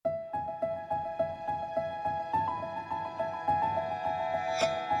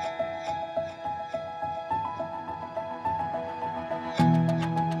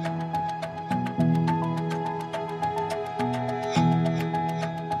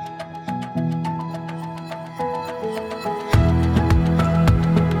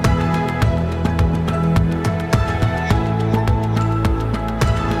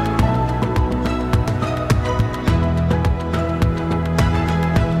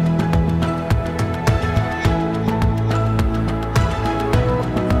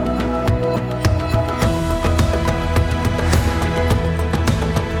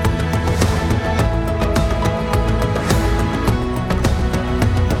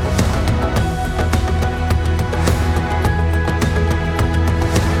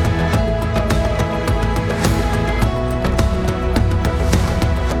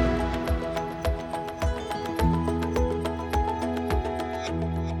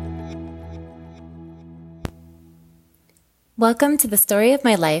Welcome to the Story of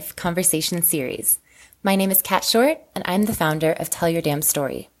My Life conversation series. My name is Kat Short, and I'm the founder of Tell Your Damn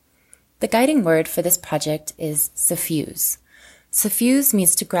Story. The guiding word for this project is suffuse. Suffuse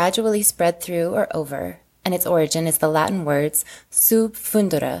means to gradually spread through or over, and its origin is the Latin words sub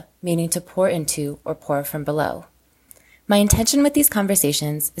fundere, meaning to pour into or pour from below. My intention with these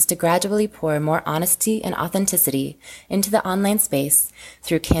conversations is to gradually pour more honesty and authenticity into the online space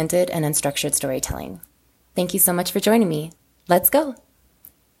through candid and unstructured storytelling. Thank you so much for joining me. Let's go.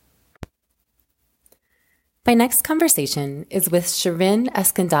 My next conversation is with Shirin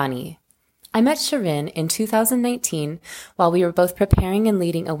Eskandani. I met Shirin in 2019 while we were both preparing and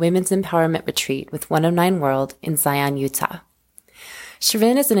leading a women's empowerment retreat with 109 World in Zion, Utah.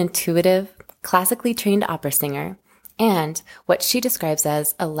 Shirin is an intuitive, classically trained opera singer and what she describes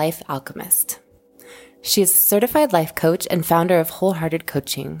as a life alchemist. She is a certified life coach and founder of Wholehearted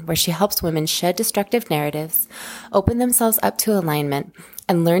Coaching, where she helps women shed destructive narratives, open themselves up to alignment,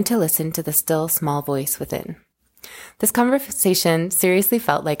 and learn to listen to the still small voice within. This conversation seriously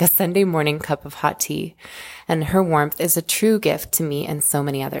felt like a Sunday morning cup of hot tea, and her warmth is a true gift to me and so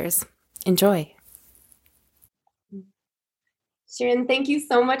many others. Enjoy. Shirin, thank you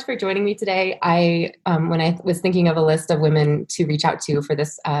so much for joining me today. When I was thinking of a list of women to reach out to for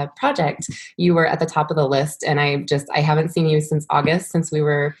this project, you were at the top of the list, and I haven't seen you since August, since we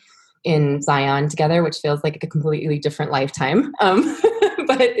were in Zion together, which feels like a completely different lifetime.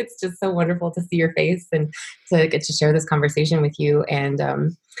 But it's just so wonderful to see your face and to get to share this conversation with you. And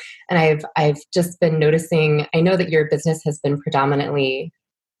I've just been noticing. I know that your business has been predominantly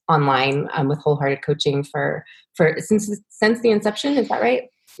online with Wholehearted Coaching for since the inception. Is that right?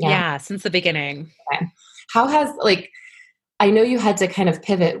 Yeah, since the beginning. Okay. How has I know you had to kind of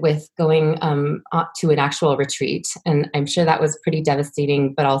pivot with going to an actual retreat, and I'm sure that was pretty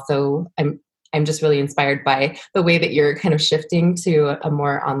devastating. But also, I'm just really inspired by the way that you're kind of shifting to a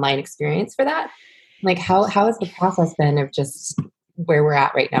more online experience for that. Like, how has the process been of just where we're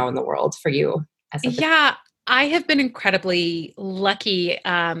at right now in the world for you? Yeah, I have been incredibly lucky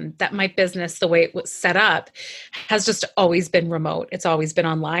that my business, the way it was set up, has just always been remote. It's always been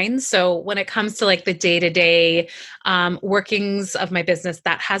online. So when it comes to like the day-to-day workings of my business,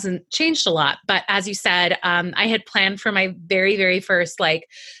 that hasn't changed a lot. But as you said, I had planned for my very, very first like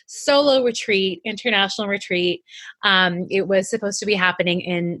solo retreat, international retreat. It was supposed to be happening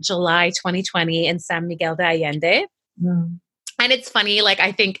in July 2020 in San Miguel de Allende. Mm. And it's funny, like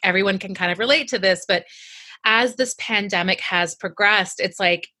I think everyone can kind of relate to this, but as this pandemic has progressed, it's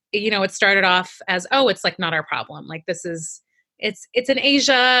like, it started off as, oh, it's like not our problem. Like it's in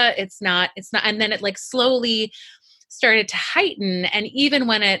Asia. It's not. And then it like slowly started to heighten. And even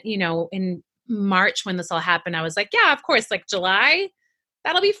when in March, when this all happened, I was like, yeah, of course, like July,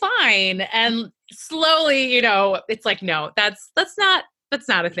 that'll be fine. And slowly, it's like, no, that's not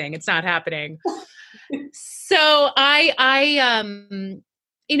a thing. It's not happening. So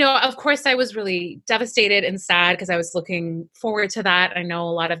of course I was really devastated and sad because I was looking forward to that. I know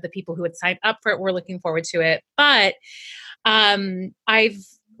a lot of the people who had signed up for it were looking forward to it, but I've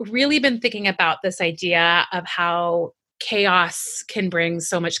really been thinking about this idea of how chaos can bring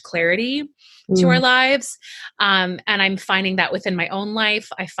so much clarity to our lives. And I'm finding that within my own life.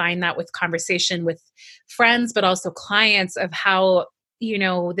 I find that with conversation with friends, but also clients, of how,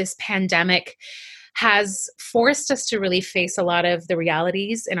 this pandemic has forced us to really face a lot of the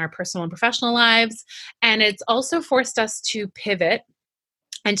realities in our personal and professional lives. And it's also forced us to pivot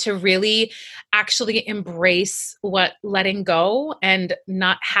and to really actually embrace what letting go and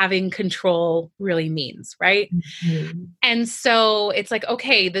not having control really means, right? Mm-hmm. And so it's like,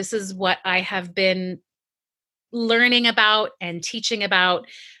 okay, this is what I have been learning about and teaching about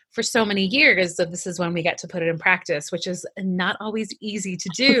for so many years, that this is when we get to put it in practice, which is not always easy to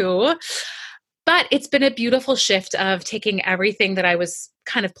do. But it's been a beautiful shift of taking everything that I was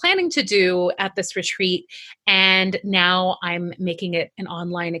kind of planning to do at this retreat, and now I'm making it an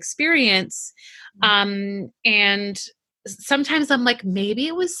online experience. And sometimes I'm like, maybe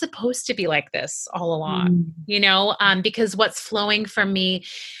it was supposed to be like this all along, because what's flowing from me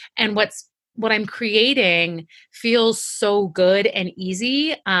and what I'm creating feels so good and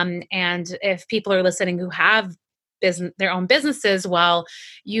easy. And if people are listening who have their own businesses, well,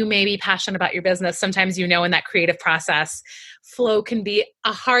 you may be passionate about your business. Sometimes, in that creative process, flow can be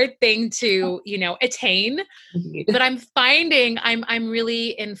a hard thing to, attain. Indeed. But I'm finding I'm really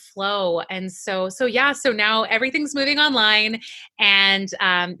in flow. And so now everything's moving online, and,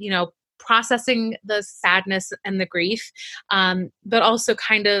 processing the sadness and the grief, but also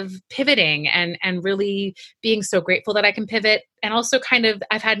kind of pivoting and really being so grateful that I can pivot. And also kind of,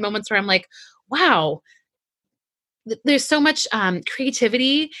 I've had moments where I'm like, wow, there's so much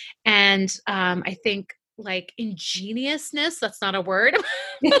creativity and I think like ingeniousness, that's not a word,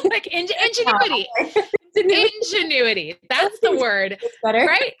 like ingenuity. Ingenuity. That's the word, It's better.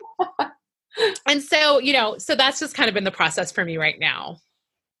 right? And so, so that's just kind of been the process for me right now.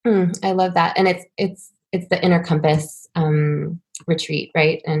 I love that. And it's the inner compass retreat,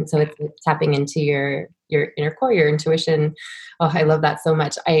 right? And so it's tapping into your inner core, your intuition. Oh, I love that so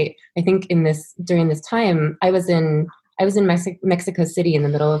much. I think during this time, I was in Mexico City in the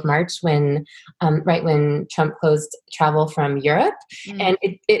middle of March when, right when Trump closed travel from Europe, and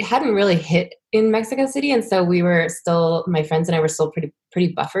it hadn't really hit in Mexico City, and so my friends and I were still pretty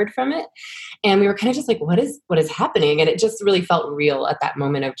buffered from it, and we were kind of just like, what is happening? And it just really felt real at that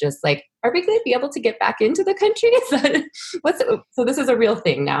moment of just like, are we going to be able to get back into the country? So this is a real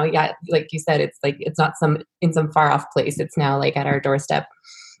thing now. Yeah, like you said, it's like it's not in some far off place. It's now like at our doorstep.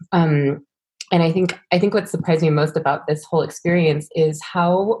 And I think what surprised me most about this whole experience is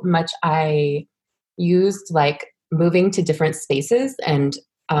how much I used like moving to different spaces and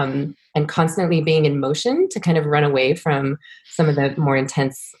constantly being in motion to kind of run away from some of the more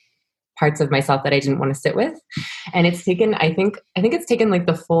intense parts of myself that I didn't want to sit with. And it's taken, I think it's taken like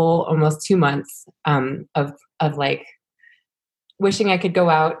the full almost 2 months of like wishing I could go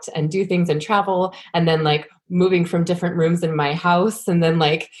out and do things and travel, and then like moving from different rooms in my house, and then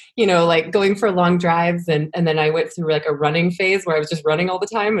like, like going for long drives. And then I went through like a running phase where I was just running all the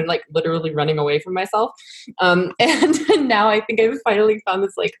time and like literally running away from myself. And now I think I've finally found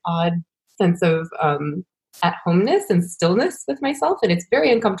this like odd sense of at homeness and stillness with myself. And it's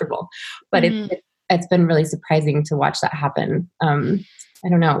very uncomfortable, but it's been really surprising to watch that happen. I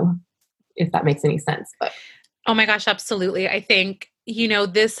don't know if that makes any sense, but. Oh my gosh, absolutely. I think,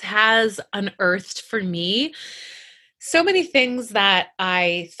 this has unearthed for me so many things that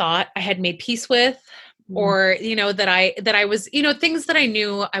I thought I had made peace with, or, that I was, things that I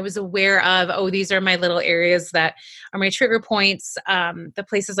knew I was aware of. Oh, these are my little areas that are my trigger points, the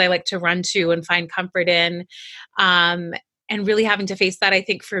places I like to run to and find comfort in. And really having to face that. I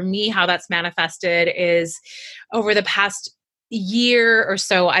think for me, how that's manifested is over the past year or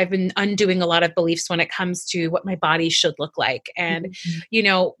so, I've been undoing a lot of beliefs when it comes to what my body should look like, and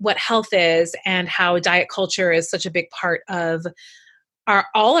what health is, and how diet culture is such a big part of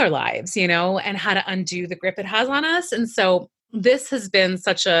all our lives, and how to undo the grip it has on us. And so this has been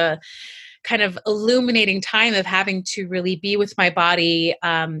such a kind of illuminating time of having to really be with my body,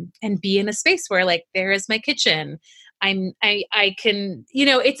 and be in a space where like, there is my kitchen. I can,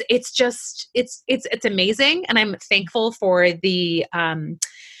 it's amazing. And I'm thankful for the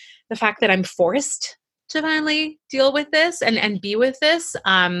fact that I'm forced to finally deal with this and be with this.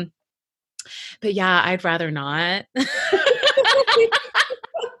 But yeah, I'd rather not.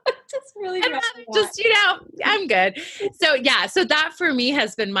 Really I'm good. So yeah, so that for me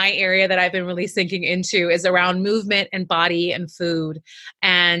has been my area that I've been really sinking into, is around movement and body and food.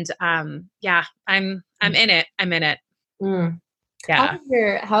 And yeah, I'm in it. I'm in it. Yeah.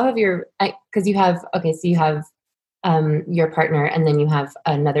 How have your, because you have, okay, so you have your partner and then you have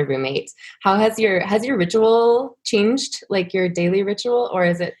another roommate. How has your ritual changed, like your daily ritual, or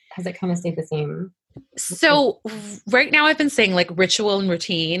has it kind of stayed the same? So right now I've been saying like ritual and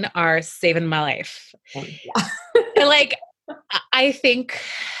routine are saving my life. Yeah. Like, I think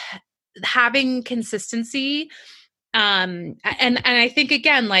having consistency, and I think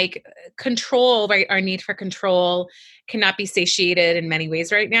again, like control, right? Our need for control cannot be satiated in many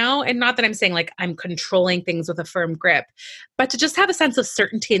ways right now. And not that I'm saying like I'm controlling things with a firm grip, but to just have a sense of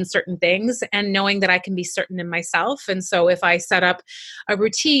certainty in certain things and knowing that I can be certain in myself. And so if I set up a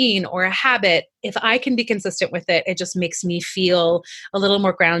routine or a habit, if I can be consistent with it, it just makes me feel a little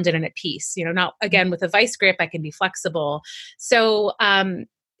more grounded and at peace. Not again with a vice grip, I can be flexible. So,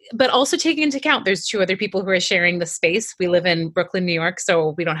 but also taking into account, there's 2 other people who are sharing the space. We live in Brooklyn, New York,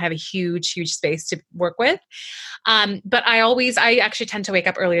 so we don't have a huge space to work with. But I actually tend to wake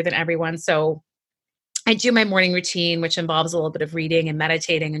up earlier than everyone. So I do my morning routine, which involves a little bit of reading and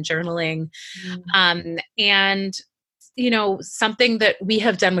meditating and journaling. And something that we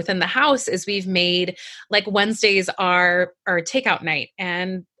have done within the house is we've made like Wednesdays are our takeout night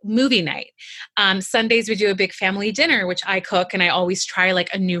and movie night. Sundays we do a big family dinner, which I cook, and I always try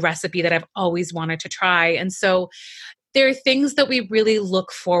like a new recipe that I've always wanted to try. And so there are things that we really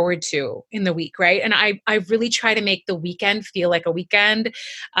look forward to in the week, right? And I really try to make the weekend feel like a weekend.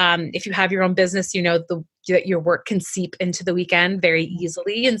 If you have your own business, that your work can seep into the weekend very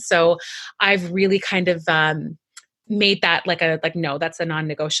easily. And so I've really kind of made that no, that's a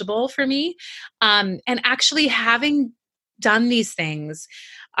non-negotiable for me. And actually having done these things,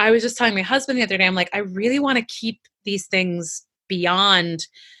 I was just telling my husband the other day, I'm like, I really want to keep these things beyond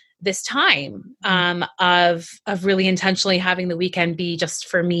this time of really intentionally having the weekend be just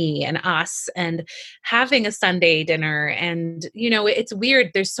for me and us, and having a Sunday dinner. And, it's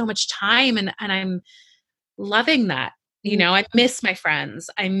weird. There's so much time, and I'm loving that. I miss my friends.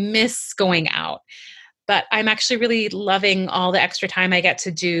 I miss going out, but I'm actually really loving all the extra time I get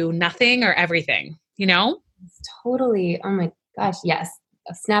to do nothing or everything, Totally. Oh my gosh. Yes.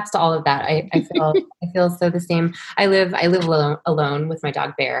 Snaps to all of that. I feel so the same. I live alone with my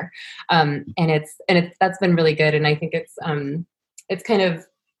dog Bear. And that's been really good. And I think it's kind of,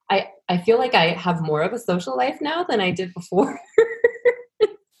 I feel like I have more of a social life now than I did before,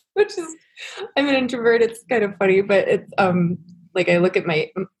 which is, I'm an introvert. It's kind of funny, but it's, like I look at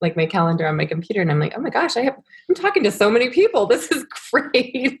my calendar on my computer and I'm like, oh my gosh, I'm talking to so many people. This is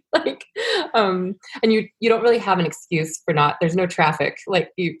great. And you don't really have an excuse for not, there's no traffic.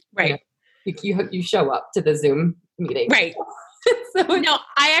 Like right. You show up to the Zoom meeting. Right. So no,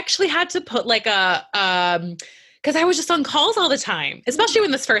 I actually had to put like because I was just on calls all the time, especially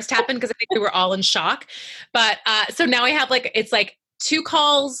when this first happened, because I think we were all in shock. But so now I have it's like 2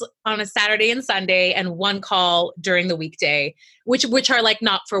 calls on a Saturday and Sunday and 1 call during the weekday, which are like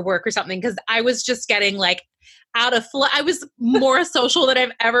not for work or something. Cause I was just getting like out of flow. I was more social than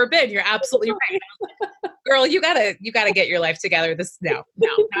I've ever been. You're absolutely right. Like, girl, you gotta get your life together. No,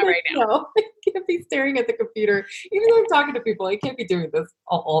 not right now. No, I can't be staring at the computer. Even though I'm talking to people, I can't be doing this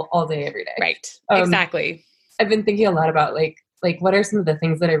all day, every day. Right. Exactly. I've been thinking a lot about like what are some of the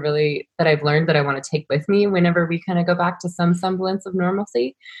things that I've learned that I want to take with me whenever we kind of go back to some semblance of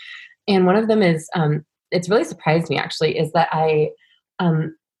normalcy. And one of them is, it's really surprised me actually, is that I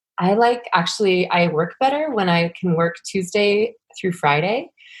work better when I can work Tuesday through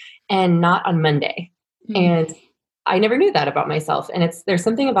Friday and not on Monday. Mm-hmm. And I never knew that about myself. And there's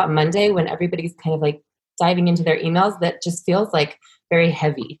something about Monday when everybody's kind of like diving into their emails that just feels like very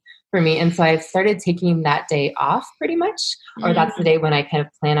heavy for me. And so I've started taking that day off pretty much, or that's the day when I kind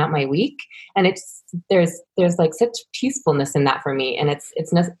of plan out my week. And there's like such peacefulness in that for me. And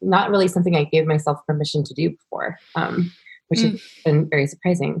it's not really something I gave myself permission to do before, which has been very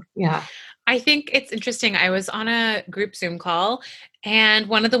surprising. Yeah. I think it's interesting. I was on a group Zoom call and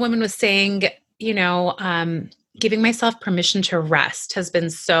one of the women was saying, giving myself permission to rest has been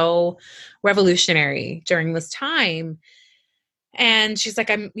so revolutionary during this time. And she's like,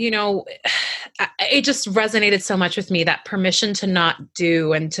 it just resonated so much with me, that permission to not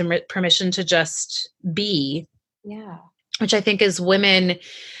do and permission to just be. Yeah. Which I think is women,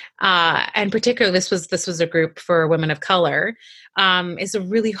 and particularly this was a group for women of color, is a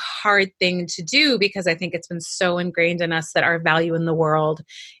really hard thing to do, because I think it's been so ingrained in us that our value in the world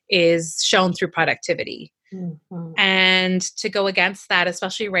is shown through productivity. Mm-hmm. And to go against that,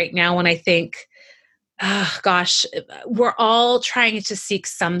 especially right now when I think, oh, gosh, we're all trying to seek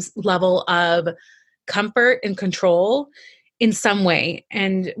some level of comfort and control in some way.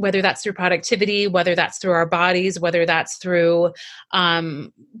 And whether that's through productivity, whether that's through our bodies, whether that's through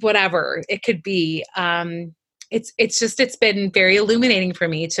whatever it could be. It's been very illuminating for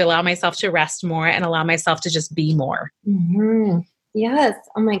me to allow myself to rest more and allow myself to just be more. Mm-hmm. Yes.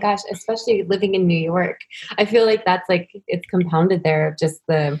 Oh my gosh. Especially living in New York. I feel like that's it's compounded there of just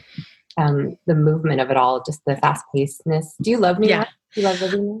the movement of it all, just the fast pacedness. Do you love New York? Do you love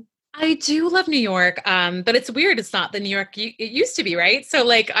living there? I do love New York. But it's weird. It's not the New York it used to be, right? So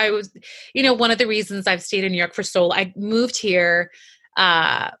I was, one of the reasons I've stayed in New York for so long, I moved here,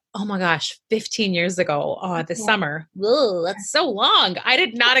 oh my gosh, 15 years ago, this summer. Ugh, that's so long. I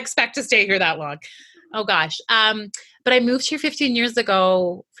did not expect to stay here that long. Oh gosh. But I moved here 15 years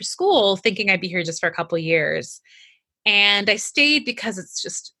ago for school, thinking I'd be here just for a couple of years. And I stayed because it's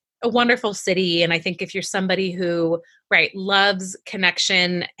just a wonderful city. And I think if you're somebody who, loves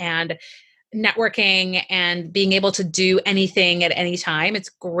connection and networking and being able to do anything at any time, it's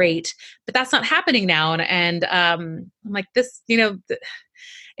great. But that's not happening now. And I'm like, this,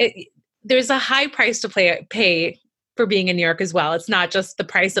 there's a high price to pay for being in New York as well. It's not just the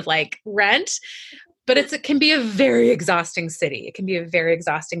price of rent, but it can be a very exhausting city. It can be a very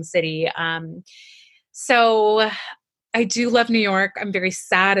exhausting city. So I do love New York. I'm very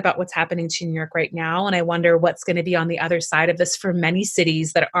sad about what's happening to New York right now. And I wonder what's going to be on the other side of this for many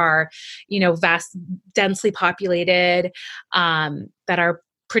cities that are, vast, densely populated, that are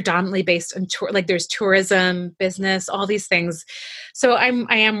predominantly based on there's tourism, business, all these things. So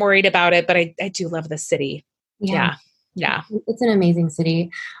I am worried about it, but I do love the city. Yeah. It's an amazing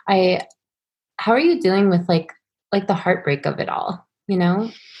city. How are you dealing with the heartbreak of it all?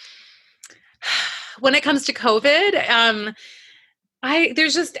 When it comes to COVID, I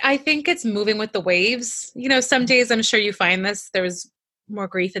think it's moving with the waves. Some days I'm sure you find this, there's more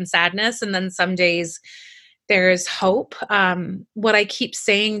grief and sadness. And then some days there's hope. What I keep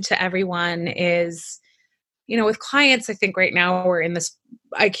saying to everyone is, with clients, I think right now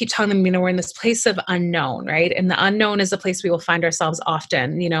I keep telling them, we're in this place of unknown, right? And the unknown is a place we will find ourselves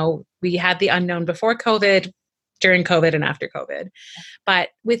often. We had the unknown before COVID, during COVID, and after COVID. But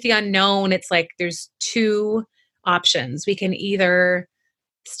with the unknown, it's like there's two options. We can either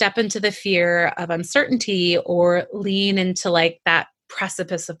step into the fear of uncertainty or lean into like that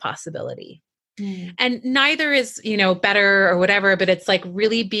precipice of possibility. And neither is, better or whatever, but it's like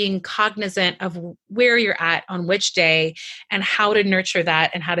really being cognizant of where you're at on which day and how to nurture that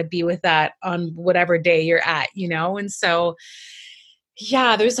and how to be with that on whatever day you're at, And so,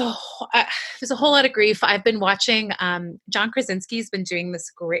 yeah, there's a whole lot of grief. I've been watching, John Krasinski's been doing this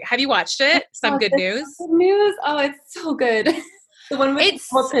great. Have you watched it? Some Good News? Good News. Oh, it's so good. The one with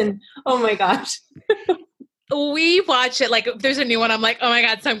Hamilton. Oh my gosh. We watch it, like if there's a new one, I'm like, oh my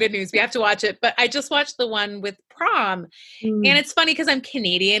God, Some Good News. We have to watch it. But I just watched the one with prom. And it's funny because I'm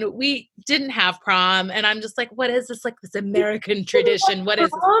Canadian. We didn't have prom. And I'm just like, what is this? Like this American tradition? What is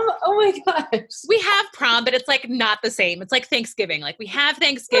prom? Oh my gosh. We have prom, but it's like not the same. It's like Thanksgiving. Like we have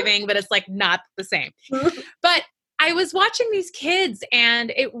Thanksgiving, but it's like not the same. But I was watching these kids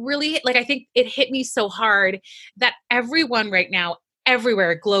and it really, like, I think it hit me so hard that everyone right now,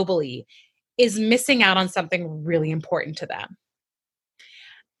 everywhere globally, is missing out on something really important to them.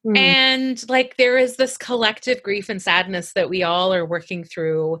 And like, there is this collective grief and sadness that we all are working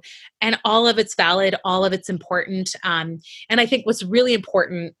through, and all of it's valid, all of it's important. And I think what's really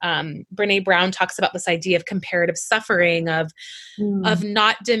important, Brene Brown talks about this idea of comparative suffering, of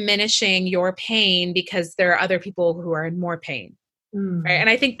not diminishing your pain because there are other people who are in more pain. Right. And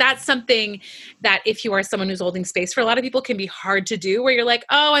I think that's something that if you are someone who's holding space for a lot of people can be hard to do, where you're like,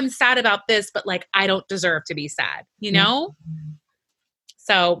 oh, I'm sad about this, but like, I don't deserve to be sad,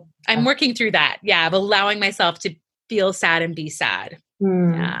 So I'm working through that. Yeah. Of allowing myself to feel sad and be sad.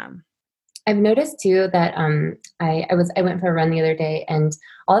 Yeah. I've noticed too that, I went for a run the other day, and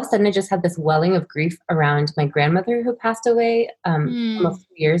all of a sudden I just had this welling of grief around my grandmother who passed away, almost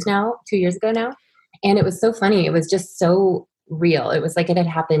 2 years ago now. And it was so funny. It was just so real. It was like it had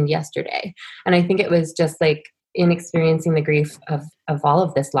happened yesterday. And I think it was just like in experiencing the grief of all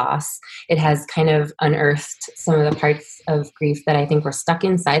of this loss, it has kind of unearthed some of the parts of grief that I think were stuck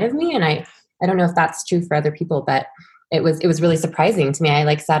inside of me. And I don't know if that's true for other people, but it was really surprising to me. I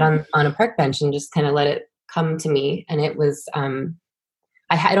like sat on a park bench and just kind of let it come to me. And it was,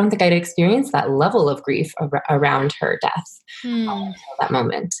 I don't think I'd experienced that level of grief around her death until that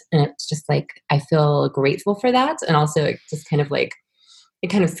moment. And it's just like, I feel grateful for that. And also it just kind of like, it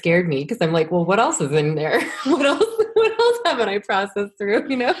kind of scared me because I'm like, well, what else is in there? What else haven't I processed through,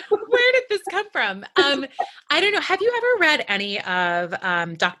 Where did this come from? I don't know. Have you ever read any of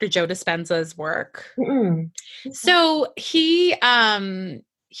Dr. Joe Dispenza's work? So he has,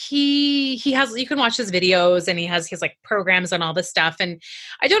 you can watch his videos, and he has like programs on all this stuff. And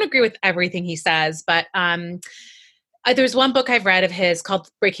I don't agree with everything he says, but there's one book I've read of his called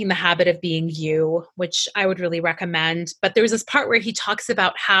Breaking the Habit of Being You, which I would really recommend. But there's this part where he talks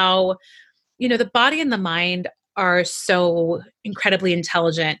about how, the body and the mind are so incredibly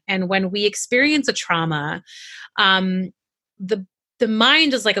intelligent. And when we experience a trauma, the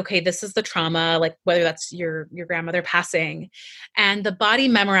mind is like, okay, this is the trauma, like whether that's your grandmother passing, and the body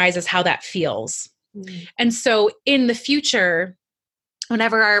memorizes how that feels. And so in the future,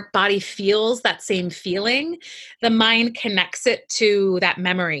 whenever our body feels that same feeling, the mind connects it to that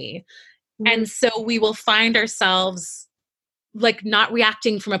memory. And so we will find ourselves like not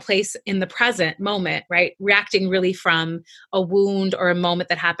reacting from a place in the present moment, right? Reacting really from a wound or a moment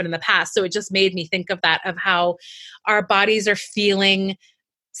that happened in the past. So it just made me think of that, of how our bodies are feeling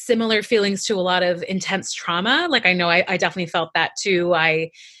similar feelings to a lot of intense trauma. Like I know I definitely felt that too.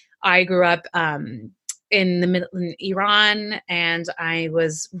 I grew up in Iran, and I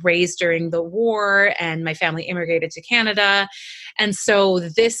was raised during the war, and my family immigrated to Canada. And so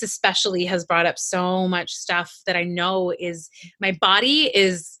this especially has brought up so much stuff that I know is, my body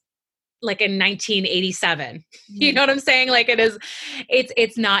is like in 1987. You know what I'm saying? Like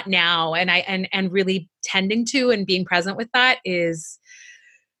it's not now. And and really tending to and being present with that is,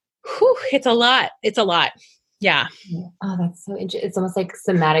 it's a lot. It's a lot. Yeah. Oh, that's so interesting. It's almost like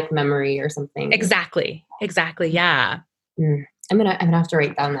somatic memory or something. Exactly. Yeah. I'm gonna have to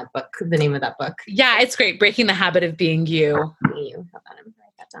write down that book, the name of that book. Yeah, it's great. Breaking the Habit of Being You. Hold on, I'm gonna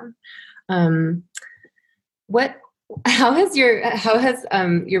write that down. How has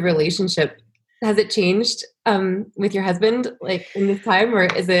your relationship has it changed with your husband like in this time, or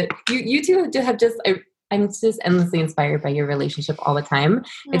is it you two have just I'm just endlessly inspired by your relationship all the time.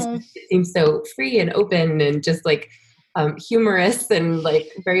 Oh. It seems so free and open and just like humorous and like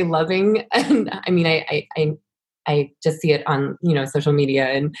very loving. And I mean, I just see it on social media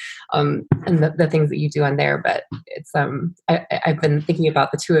and the things that you do on there. But it's I've been thinking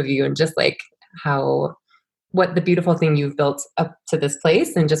about the two of you and just like how what the beautiful thing you've built up to this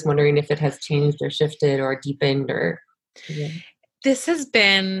place, and just wondering if it has changed or shifted or deepened or. Yeah. This has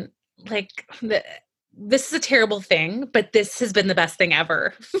been like this is a terrible thing, but this has been the best thing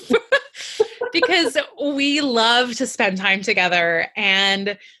ever. Because we love to spend time together,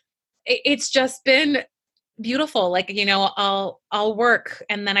 and it's just been beautiful. Like, I'll work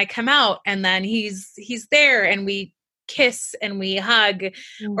and then I come out and then he's there and we kiss and we hug,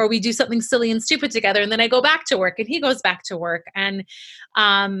 or we do something silly and stupid together, and then I go back to work and he goes back to work. And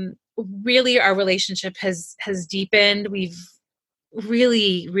really our relationship has deepened. We've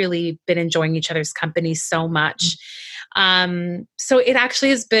really, really been enjoying each other's company so much. So it actually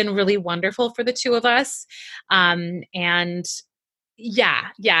has been really wonderful for the two of us. And yeah,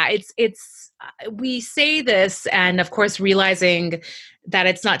 we say this, and of course, realizing that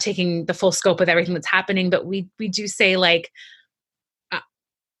it's not taking the full scope of everything that's happening, but we do say like,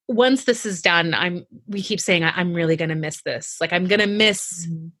 once this is done, we keep saying, I'm really going to miss this. Like, I'm going to miss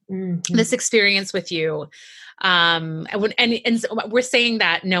this experience with you. And we're saying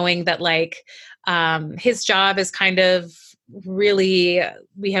that knowing that like, his job is kind of really,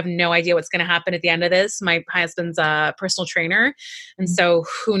 we have no idea what's going to happen at the end of this. My husband's a personal trainer. And so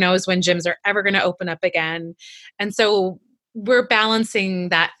who knows when gyms are ever going to open up again. And so we're balancing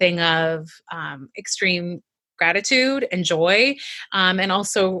that thing of, extreme gratitude and joy, and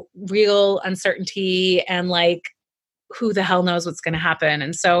also real uncertainty and like, who the hell knows what's going to happen.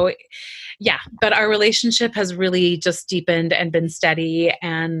 And so, yeah, but our relationship has really just deepened and been steady,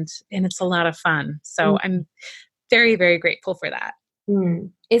 and it's a lot of fun. So I'm very, very grateful for that.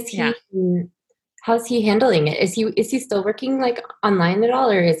 Is he, how's he handling it? Is he still working like online at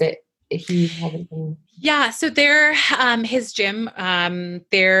all, or is it, he hasn't been? Yeah. So they're, his gym,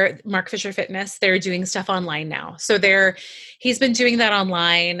 they're Mark Fisher Fitness. They're doing stuff online now. So he's been doing that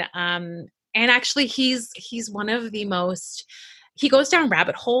online. And actually he's one of the most, he goes down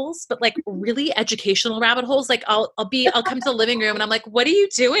rabbit holes, but like really educational rabbit holes. Like I'll come to the living room and I'm like, what are you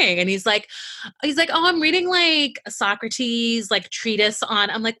doing? And he's like, oh, I'm reading like Socrates, like treatise on,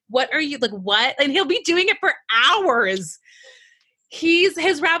 I'm like, what are you like, what? And he'll be doing it for hours.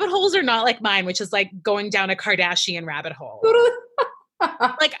 His rabbit holes are not like mine, which is like going down a Kardashian rabbit hole.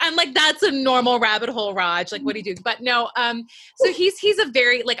 Like, I'm like, that's a normal rabbit hole, Raj. Like, what do you do? But no, so he's a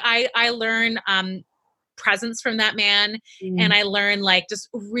very, like, I learn, presence from that man. And I learn like just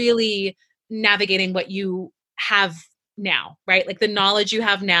really navigating what you have now, right? Like the knowledge you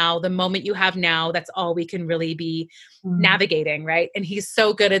have now, the moment you have now, that's all we can really be navigating. Right. And he's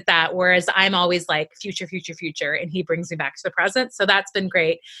so good at that. Whereas I'm always like future, future, future. And he brings me back to the present. So that's been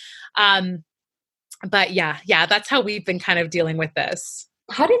great. But yeah, that's how we've been kind of dealing with this.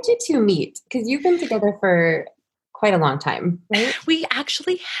 How did you two meet? Because you've been together for quite a long time, right? We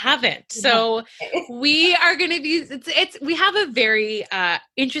actually haven't. So we are going to be, we have a very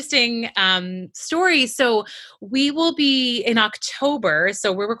interesting story. So we will be in October.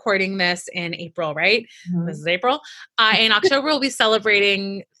 So we're recording this in April, right? This is April. In October, we'll be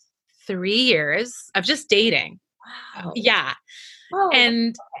celebrating 3 years of just dating. Wow. Yeah. Oh,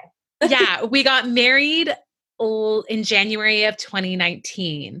 and yeah, we got married in January of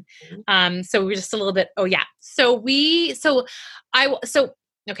 2019. So we're just a little bit, okay.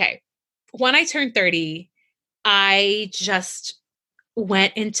 When I turned 30, I just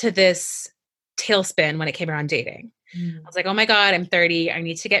went into this tailspin when it came around dating. I was like, oh my God, I'm 30. I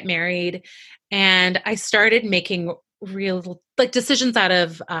need to get married. And I started making real like decisions out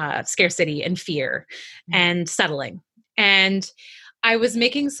of scarcity and fear and settling. And I was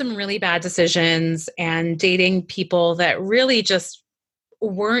making some really bad decisions and dating people that really just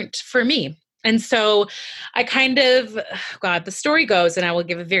weren't for me. And so I kind of, the story goes, and I will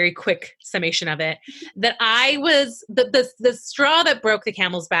give a very quick summation of it, that I was, the straw that broke the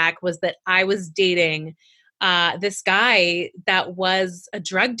camel's back was that I was dating this guy that was a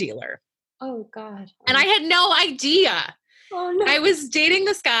drug dealer. Oh God. And I had no idea. Oh no. I was dating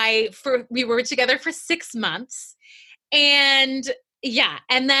this guy we were together for 6 months. And yeah.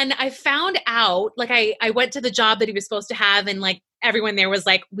 And then I found out, like, I went to the job that he was supposed to have, and like everyone there was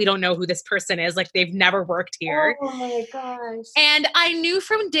like, we don't know who this person is. Like, they've never worked here. Oh my gosh. And I knew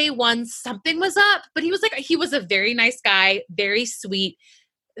from day one something was up, but he was a very nice guy, very sweet,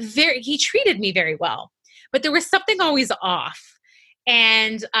 he treated me very well, but there was something always off.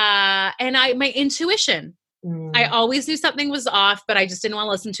 And my intuition, I always knew something was off, but I just didn't want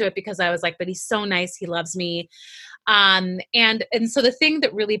to listen to it because I was like, but he's so nice. He loves me. And so the thing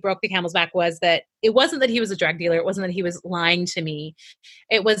that really broke the camel's back was that it wasn't that he was a drug dealer. It wasn't that he was lying to me.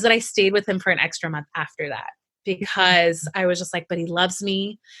 It was that I stayed with him for an extra month after that, because I was just like, but he loves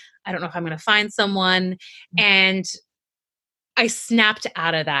me. I don't know if I'm going to find someone. And I snapped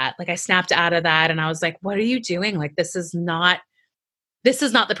out of that. Like I snapped out of that and I was like, what are you doing? Like, this is not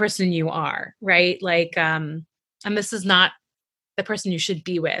the person you are. Right. Like, and this is not the person you should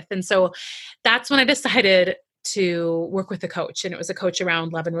be with. And so that's when I decided to work with a coach, and it was a coach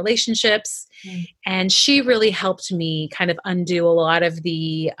around love and relationships. And she really helped me kind of undo a lot of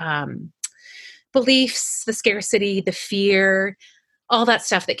the beliefs, the scarcity, the fear, all that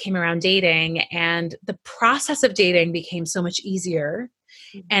stuff that came around dating. And the process of dating became so much easier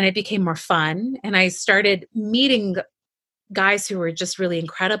and it became more fun. And I started meeting guys who were just really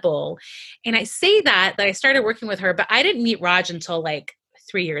incredible. And I say that I started working with her, but I didn't meet Raj until like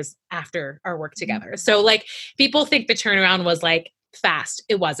 3 years after our work together. So like people think the turnaround was like fast.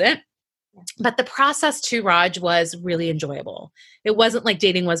 It wasn't. But the process to Raj was really enjoyable. It wasn't like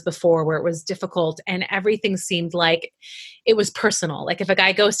dating was before, where it was difficult and everything seemed like it was personal. Like if a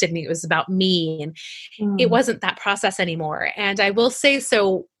guy ghosted me, it was about me, and it wasn't that process anymore. And I will say,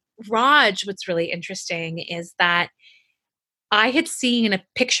 so Raj, what's really interesting is that I had seen a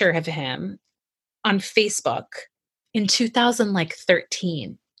picture of him on Facebook in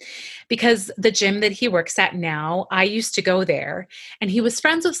 2013, because the gym that he works at now, I used to go there, and he was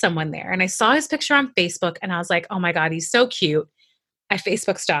friends with someone there. And I saw his picture on Facebook and I was like, oh my God, he's so cute. I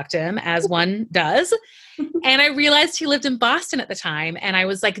Facebook stalked him, as one does. And I realized he lived in Boston at the time. And I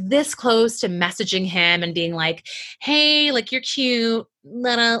was like this close to messaging him and being like, hey, like you're cute.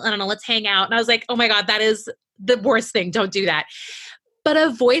 I don't know, let's hang out. And I was like, oh my God, that is the worst thing. Don't do that. But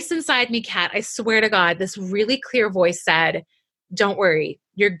a voice inside me, Kat, I swear to God, this really clear voice said, don't worry,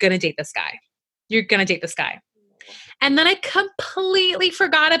 you're going to date this guy. You're going to date this guy. And then I completely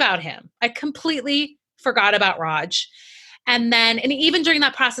forgot about him. I completely forgot about Raj. And even during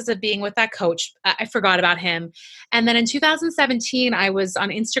that process of being with that coach, I forgot about him. And then in 2017, I was on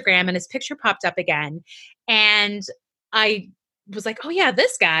Instagram and his picture popped up again. And I was like, oh yeah,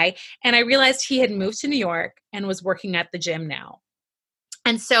 this guy. And I realized he had moved to New York and was working at the gym now.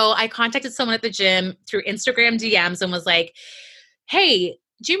 And so I contacted someone at the gym through Instagram DMs and was like, hey,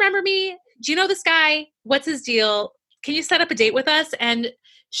 do you remember me? Do you know this guy? What's his deal? Can you set up a date with us? And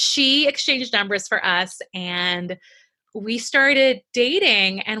she exchanged numbers for us and we started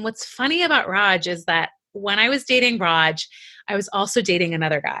dating. And what's funny about Raj is that when I was dating Raj, I was also dating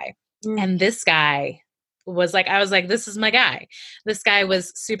another guy. And this guy was like, I was like, this is my guy. This guy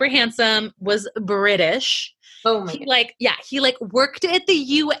was super handsome, was British. Oh my God. He worked at the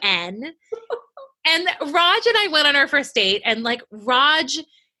UN. And Raj and I went on our first date, and like Raj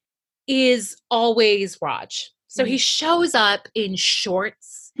is always Raj. So he shows up in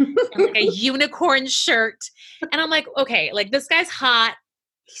shorts and like a unicorn shirt. And I'm like, okay, like this guy's hot.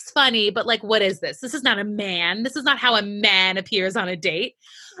 He's funny, but like, what is this? This is not a man. This is not how a man appears on a date.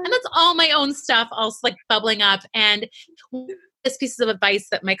 And that's all my own stuff, all like bubbling up. And this piece of advice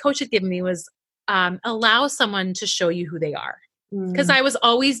that my coach had given me was allow someone to show you who they are. Because I was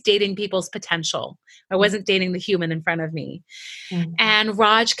always dating people's potential. I wasn't dating the human in front of me. And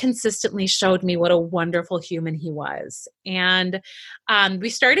Raj consistently showed me what a wonderful human he was. And we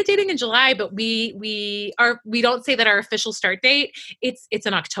started dating in July, but we don't say that our official start date. It's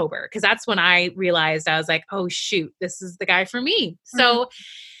in October, because that's when I realized, I was like, oh shoot, this is the guy for me. So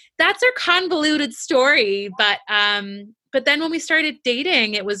that's our convoluted story. But then when we started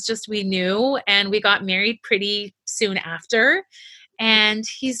dating, it was just, we knew, and we got married pretty soon after. And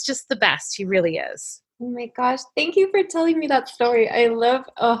he's just the best. He really is. Oh my gosh. Thank you for telling me that story. I love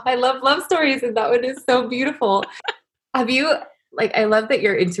love stories. And that one is so beautiful. Have you, like, I love that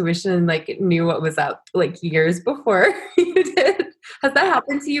your intuition like knew what was up like years before you did. Has that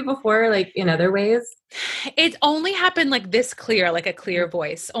happened to you before, like in other ways? It only happened like this clear, like a clear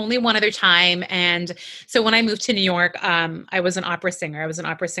voice, only one other time. And so when I moved to New York, I was an opera singer. I was an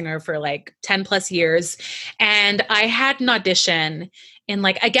opera singer for like 10 plus years. And I had an audition in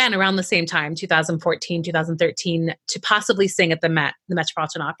like, again, around the same time, 2014, 2013, to possibly sing at the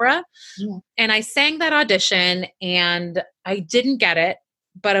Metropolitan Opera. Yeah. And I sang that audition and I didn't get it,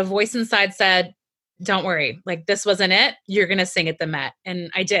 but a voice inside said, don't worry, like this wasn't it. You're going to sing at the Met.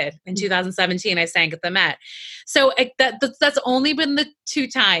 And I did. In 2017, I sang at the Met. So that's only been the 2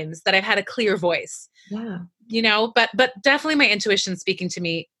 times that I've had a clear voice. Yeah. but definitely my intuition speaking to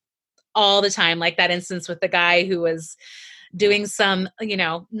me all the time. Like that instance with the guy who was doing some,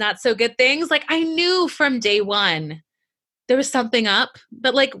 not so good things. Like I knew from day one there was something up,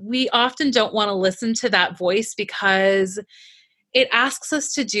 but like we often don't want to listen to that voice because it asks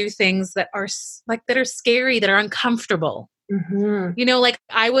us to do things that are that are scary, that are uncomfortable. Mm-hmm. Like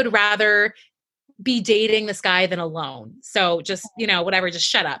I would rather be dating this guy than alone. So just, whatever, just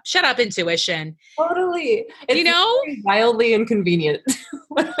shut up, intuition. Totally. It's very wildly inconvenient.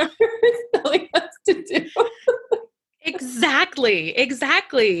 Whatever it's telling us to do. Exactly.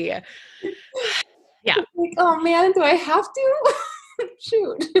 Yeah. Like, oh man, do I have to?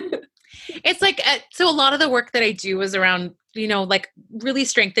 Shoot. It's like, so a lot of the work that I do is around, like really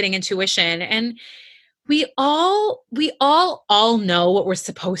strengthening intuition. And we all know what we're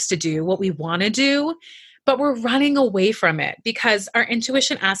supposed to do, what we want to do, but we're running away from it because our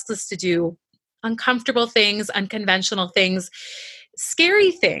intuition asks us to do uncomfortable things, unconventional things,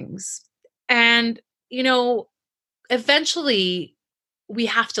 scary things. And, eventually we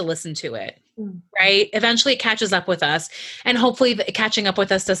have to listen to it, right? Eventually it catches up with us. And hopefully catching up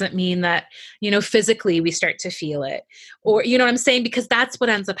with us doesn't mean that, physically we start to feel it or, you know what I'm saying? Because that's what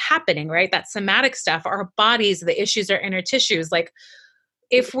ends up happening, right? That somatic stuff, our bodies, the issues are in our tissues. Like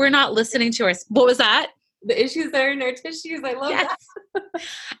if we're not listening to what was that? The issues are in our tissues. I love that.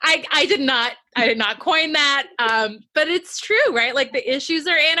 I did not coin that. But it's true, right? Like the issues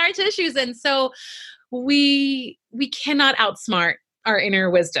are in our tissues. And so we cannot outsmart our inner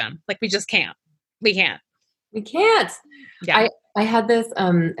wisdom. Like we just can't. We can't. Yeah. I had this,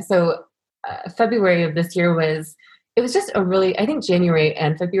 February of this year it was just I think January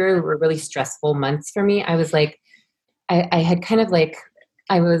and February were really stressful months for me. I was like, I had kind of like,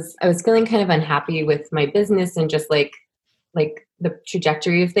 I was feeling kind of unhappy with my business and just like the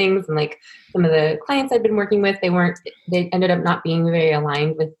trajectory of things. And like some of the clients I'd been working with, they ended up not being very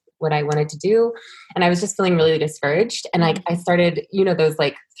aligned with what I wanted to do. And I was just feeling really discouraged. And like, I started, those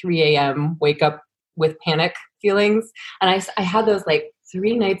like 3 a.m. wake up with panic feelings. And I had those like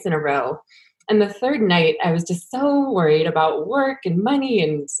 3 nights in a row. And the third night, I was just so worried about work and money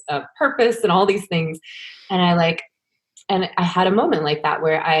and purpose and all these things. And I had a moment like that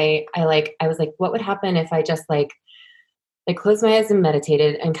where I was like, what would happen if I just like closed my eyes and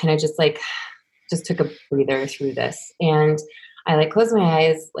meditated and kind of just took a breather through this. And I like closed my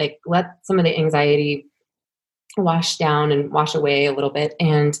eyes, like let some of the anxiety wash down and wash away a little bit.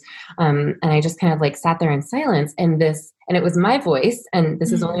 And I just kind of like sat there in silence and it was my voice. And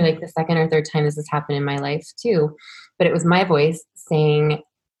this is only like the second or third time this has happened in my life too, but it was my voice saying,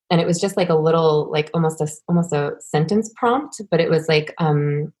 and it was just like a little, like almost a sentence prompt, but it was like,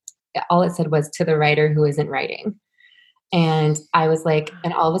 all it said was to the writer who isn't writing. And I was like,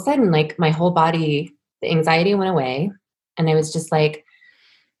 and all of a sudden, like my whole body, the anxiety went away. And I was just like,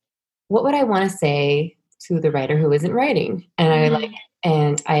 what would I want to say to the writer who isn't writing?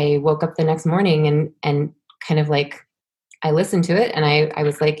 And I woke up the next morning and kind of like, I listened to it and I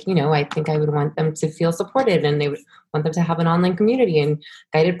was like, I think I would want them to feel supported and they would want them to have an online community and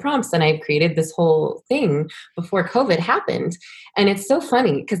guided prompts. And I created this whole thing before COVID happened. And it's so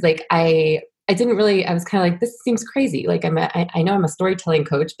funny because like, I was kind of like, this seems crazy. Like I know I'm a storytelling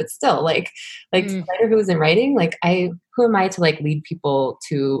coach, but still like a writer who isn't writing, like who am I to like lead people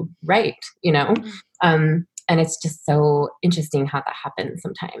to write, and it's just so interesting how that happens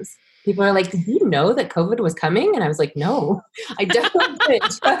sometimes. People are like, did you know that COVID was coming? And I was like, no, I definitely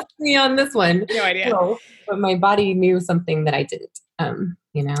didn't. Trust me on this one. No idea. No, but my body knew something that I didn't, I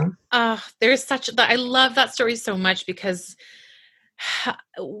love that story so much because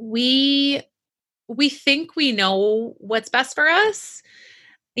we think we know what's best for us,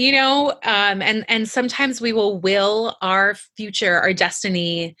 and sometimes we will our future, our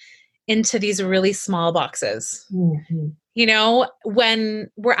destiny into these really small boxes, when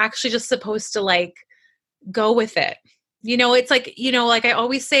we're actually just supposed to like go with it. It's like, like I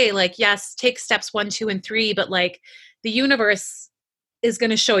always say, like, yes, take steps 1, 2, and 3, but like the universe is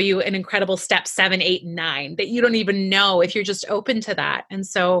going to show you an incredible step 7, 8, and 9 that you don't even know if you're just open to that. And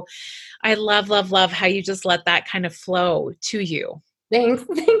so I love, love, love how you just let that kind of flow to you. Thanks.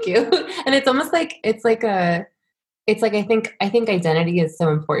 Thank you. And it's almost like, I think identity is so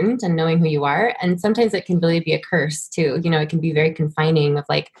important and knowing who you are. And sometimes it can really be a curse too. It can be very confining of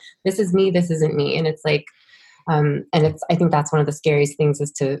like, this is me, this isn't me. And it's like, I think that's one of the scariest things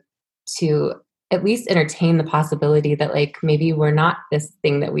is to at least entertain the possibility that like, maybe we're not this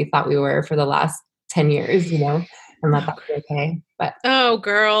thing that we thought we were for the last 10 years, and let that be okay. But oh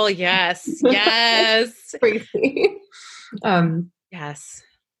girl, yes. Yes. Crazy. Yes.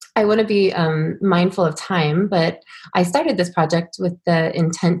 I want to be mindful of time, but I started this project with the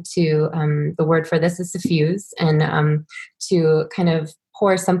intent to, the word for this is suffuse, and to kind of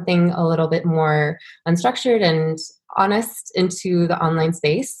pour something a little bit more unstructured and honest into the online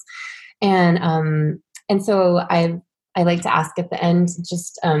space. And so I like to ask at the end,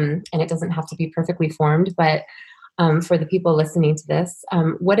 just and it doesn't have to be perfectly formed, but for the people listening to this,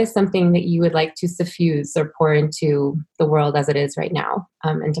 what is something that you would like to suffuse or pour into the world as it is right now,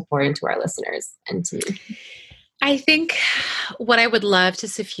 and to pour into our listeners and to me? I think what I would love to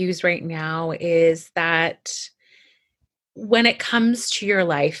suffuse right now is that when it comes to your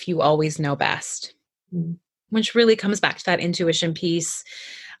life, you always know best, Mm. which really comes back to that intuition piece.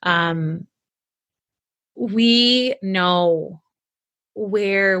 We know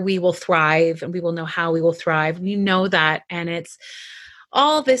where we will thrive and we will know how we will thrive. We know that. And it's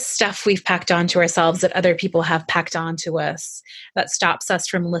all this stuff we've packed onto ourselves that other people have packed onto us that stops us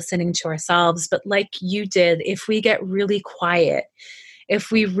from listening to ourselves. But like you did, if we get really quiet, if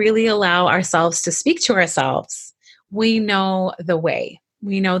we really allow ourselves to speak to ourselves, we know the way.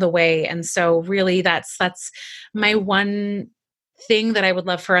 We know the way. And so really that's my one thing that I would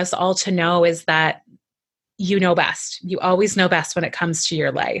love for us all to know is that you know best. You always know best when it comes to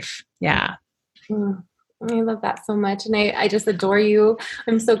your life. Yeah. Mm. I love that so much. And I just adore you.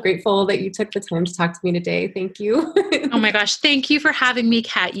 I'm so grateful that you took the time to talk to me today. Thank you. Oh my gosh. Thank you for having me,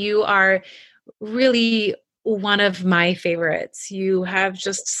 Kat. You are really one of my favorites. You have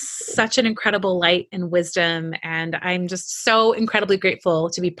just such an incredible light and wisdom. And I'm just so incredibly grateful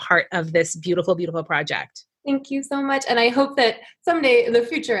to be part of this beautiful, beautiful project. Thank you so much. And I hope that someday in the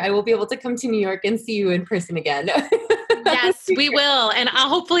future, I will be able to come to New York and see you in person again. Yes, we will. And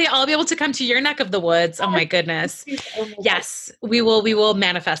hopefully I'll be able to come to your neck of the woods. Oh my goodness. Oh my Yes, we will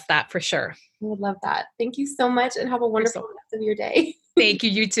manifest that for sure. I would love that. Thank you so much and have a wonderful rest of your day. Thank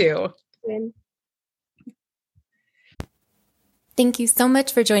you. You too. Thank you so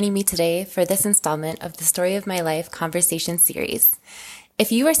much for joining me today for this installment of the Story of My Life conversation series. If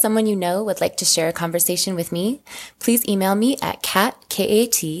you or someone you know would like to share a conversation with me, please email me at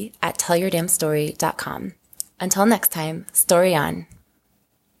kat@tellyourdamnstory.com. Until next time, story on.